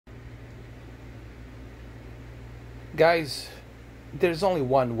Guys, there's only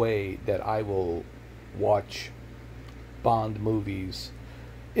one way that I will watch Bond movies.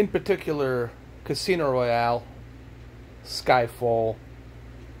 In particular, Casino Royale, Skyfall,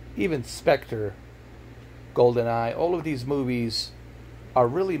 even Spectre, GoldenEye. All of these movies are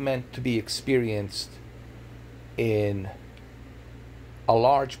really meant to be experienced in a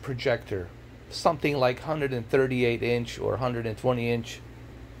large projector, something like 138 inch or 120 inch.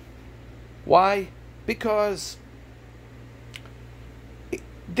 Why? Because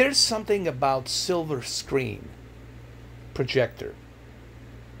there's something about silver screen projector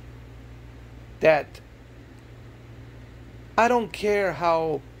that I don't care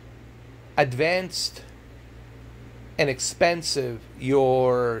how advanced and expensive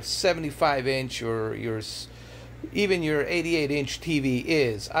your 75 inch or even your 88 inch TV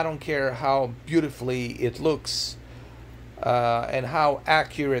is. I don't care how beautifully it looks and how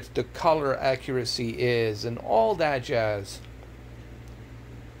accurate the color accuracy is and all that jazz.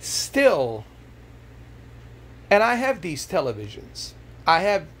 Still, and I have these televisions. I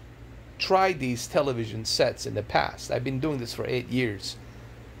have tried these television sets in the past. I've been doing this for 8 years.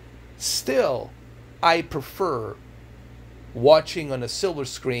 Still, I prefer watching on a silver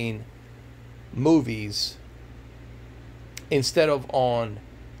screen movies instead of on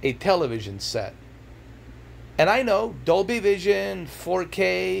a television set. And I know Dolby Vision,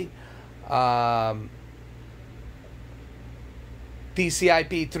 4K,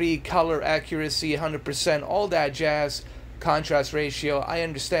 DCI-P3, color accuracy, 100%, all that jazz, contrast ratio, I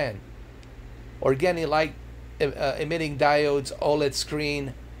understand. Organic light emitting diodes, OLED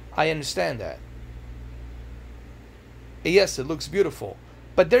screen, I understand that. Yes, it looks beautiful.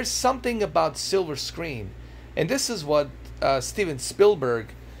 But there's something about silver screen. And this is what Steven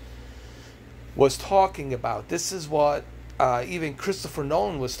Spielberg was talking about. This is what even Christopher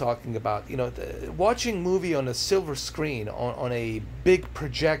Nolan was talking about. You know, watching movie on a silver screen, on a big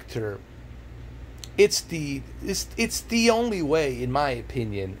projector, it's the only way, in my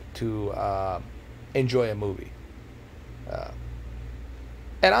opinion, to enjoy a movie.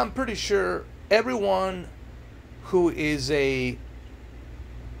 And I'm pretty sure everyone who is a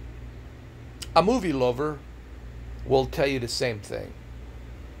movie lover will tell you the same thing.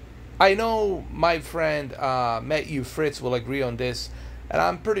 I know my friend Matthew Fritz will agree on this, and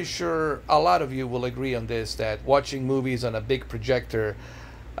I'm pretty sure a lot of you will agree on this, that watching movies on a big projector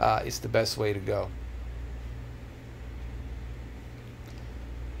is the best way to go.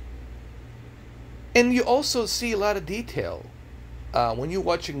 And you also see a lot of detail when you're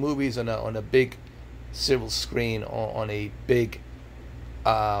watching movies on a big silver screen, on a big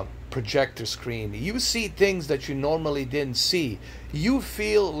projector screen. You see things that you normally didn't see. You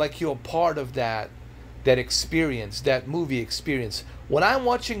feel like you're part of that experience, that movie experience. When I'm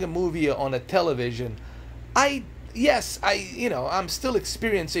watching a movie on a television, I'm still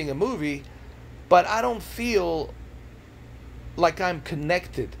experiencing a movie, but I don't feel like I'm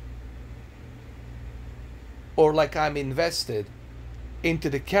connected or like I'm invested into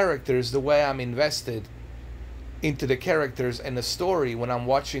the characters the way I'm invested into the characters and the story when I'm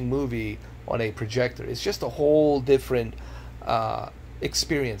watching movie on a projector. It's just a whole different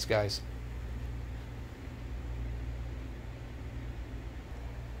experience, guys.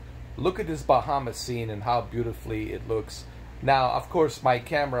 Look at this Bahamas scene and how beautifully it looks. Now, of course, my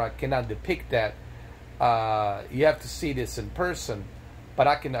camera cannot depict that. You have to see this in person, but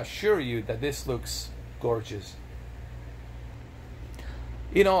I can assure you that this looks gorgeous.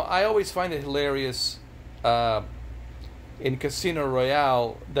 You know, I always find it hilarious in Casino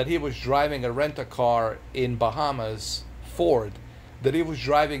Royale that he was driving a rent-a-car in Bahamas, Ford, that he was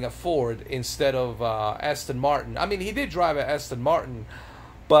driving a Ford instead of Aston Martin. I mean, he did drive an Aston Martin,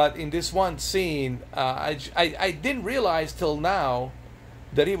 but in this one scene, I didn't realize till now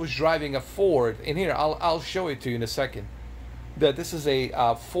that he was driving a Ford. And here, I'll show it to you in a second, that this is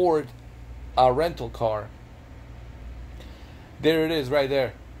a Ford rental car. There it is right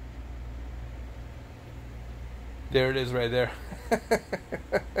there. There it is right there.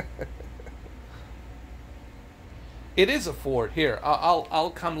 It is a Ford. Here,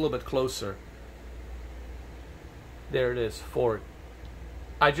 I'll come a little bit closer. There it is, Ford.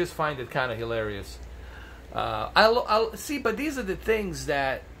 I just find it kind of hilarious. I'll see, but these are the things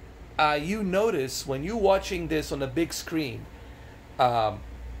that you notice when you're watching this on a big screen. The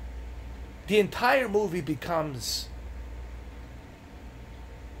entire movie becomes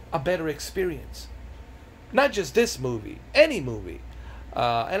a better experience. Not just this movie, any movie.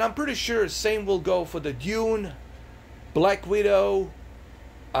 And I'm pretty sure same will go for the Dune, Black Widow,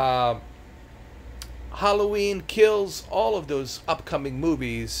 Halloween Kills. All of those upcoming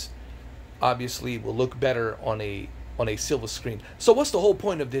movies obviously will look better on a on a silver screen. So what's the whole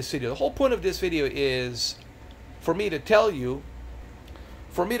point of this video? The whole point of this video is for me to tell you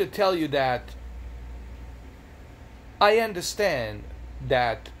that I understand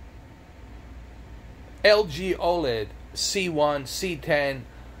that LG OLED C1, C10,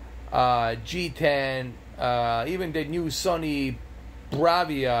 G10, even the new Sony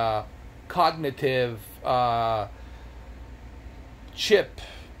Bravia cognitive chip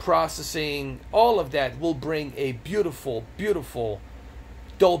processing, all of that will bring a beautiful, beautiful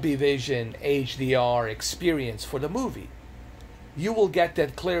Dolby Vision HDR experience for the movie. You will get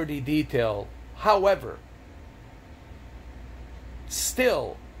that clarity detail. However,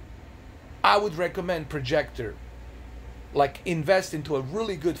 still, I would recommend projector. Like, invest into a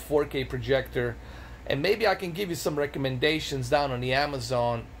really good 4K projector, and maybe I can give you some recommendations down on the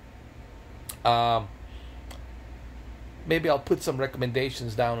Amazon. Maybe I'll put some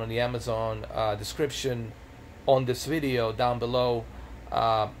recommendations down on the Amazon description on this video down below.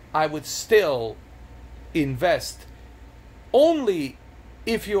 I would still invest only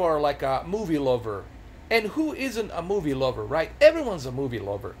if you are like a movie lover. And who isn't a movie lover, right? Everyone's a movie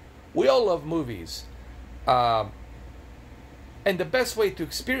lover. We all love movies. And the best way to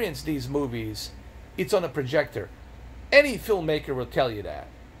experience these movies, it's on a projector. Any filmmaker will tell you that.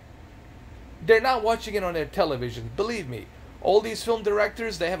 They're not watching it on their television. Believe me, all these film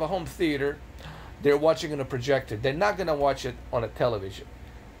directors, they have a home theater. They're watching on a projector. They're not going to watch it on a television,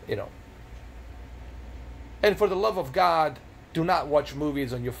 you know. And for the love of God, do not watch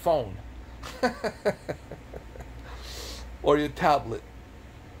movies on your phone or your tablet.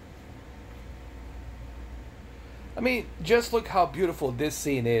 I mean, just look how beautiful this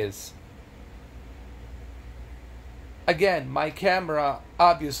scene is. Again, my camera,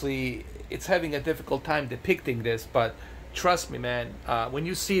 obviously, it's having a difficult time depicting this, but trust me, man, when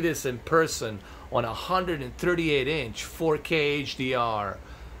you see this in person on a 138-inch 4K HDR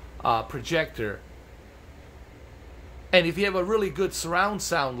projector, and if you have a really good surround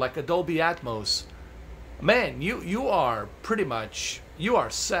sound like a Dolby Atmos, man, you are pretty much, you are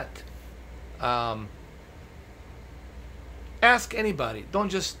set. Ask anybody. Don't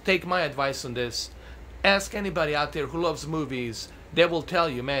just take my advice on this. Ask anybody out there who loves movies. They will tell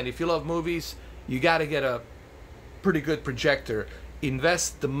you, man, if you love movies, you got to get a pretty good projector.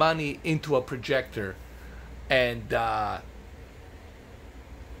 Invest the money into a projector. And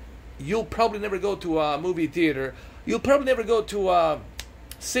you'll probably never go to a movie theater. You'll probably never go to a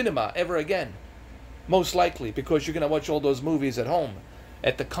cinema ever again. Most likely, because you're going to watch all those movies at home,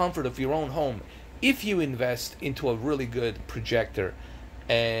 at the comfort of your own home, if you invest into a really good projector.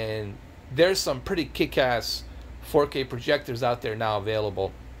 And there's some pretty kick-ass 4K projectors out there now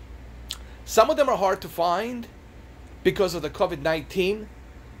available. Some of them are hard to find because of the COVID-19.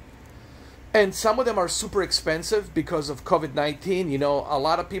 And some of them are super expensive because of COVID-19. You know, a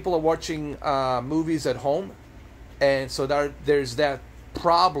lot of people are watching movies at home. And so there's that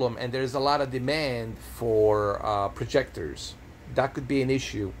problem, and there's a lot of demand for projectors. That could be an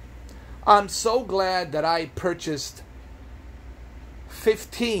issue. I'm so glad that I purchased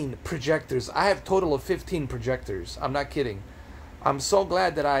 15 projectors. I have a total of 15 projectors. I'm not kidding. I'm so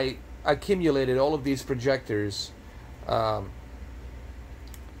glad that I accumulated all of these projectors. So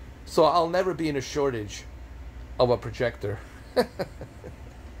I'll never be in a shortage of a projector.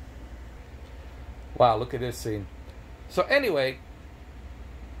 Wow, look at this scene. So anyway,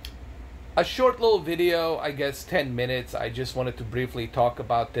 a short little video, I guess 10 minutes. I just wanted to briefly talk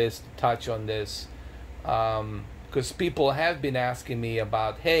about this, touch on this. Because people have been asking me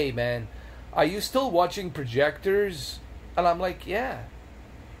about, hey man, are you still watching projectors? And I'm like, yeah,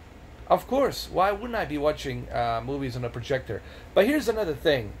 of course. Why wouldn't I be watching movies on a projector? But here's another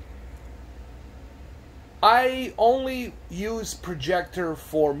thing. I only use projector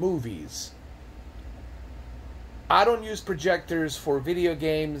for movies. I don't use projectors for video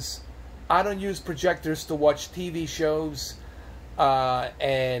games. I don't use projectors to watch TV shows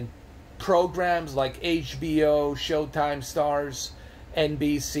and programs like HBO, Showtime, Stars,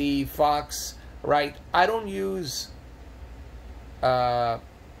 NBC, Fox, right? I don't use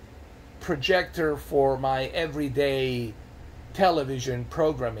projector for my everyday television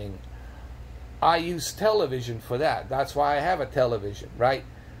programming. I use television for that. That's why I have a television, right?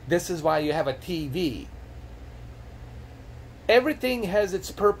 This is why you have a TV. Everything has its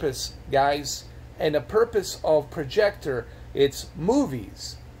purpose, guys. And the purpose of projector, it's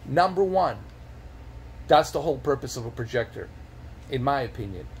movies. Number one. That's the whole purpose of a projector, in my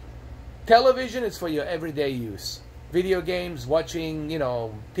opinion. Television is for your everyday use. Video games, watching, you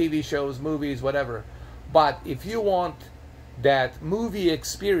know, TV shows, movies, whatever. But if you want that movie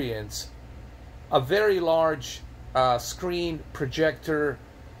experience, a very large screen, projector,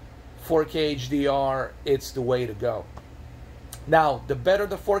 4K HDR, it's the way to go. Now, the better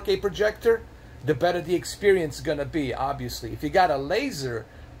the 4K projector, the better the experience is going to be, obviously. If you got a laser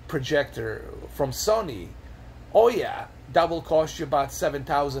projector from Sony, oh yeah, that will cost you about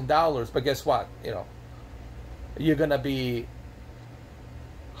 $7,000. But guess what? You know, you're going to be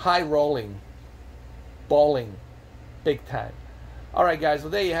high rolling, balling, big time. All right, guys. Well,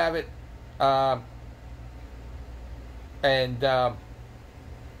 there you have it. Let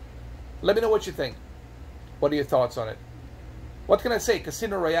me know what you think. What are your thoughts on it? What can I say?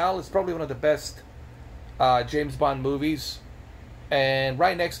 Casino Royale is probably one of the best James Bond movies. And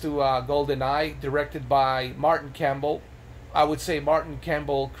right next to GoldenEye, directed by Martin Campbell. I would say Martin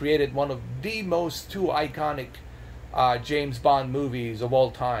Campbell created one of the two iconic James Bond movies of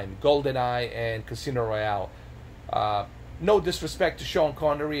all time. GoldenEye and Casino Royale. No disrespect to Sean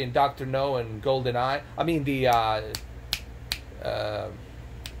Connery and Dr. No and GoldenEye. I mean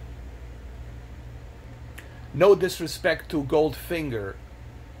no disrespect to Goldfinger.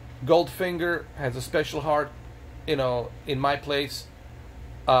 Goldfinger has a special heart, you know, in my place.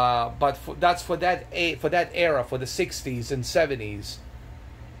 But that's for that era, for the 60s and 70s.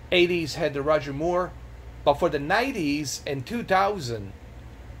 80s had the Roger Moore. But for the 90s and 2000,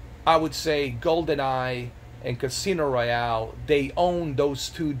 I would say GoldenEye and Casino Royale, they own those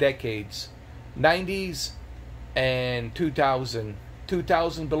 2 decades. 90s and 2000.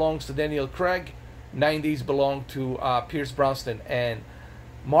 2000 belongs to Daniel Craig. 90s belong to Pierce Brosnan. And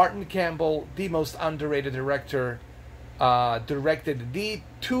Martin Campbell, the most underrated director, directed the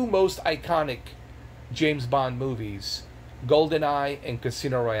 2 most iconic James Bond movies, GoldenEye and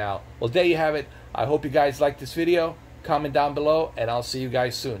Casino Royale. Well, there you have it. I hope you guys liked this video. Comment down below, and I'll see you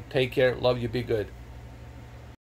guys soon. Take care. Love you. Be good.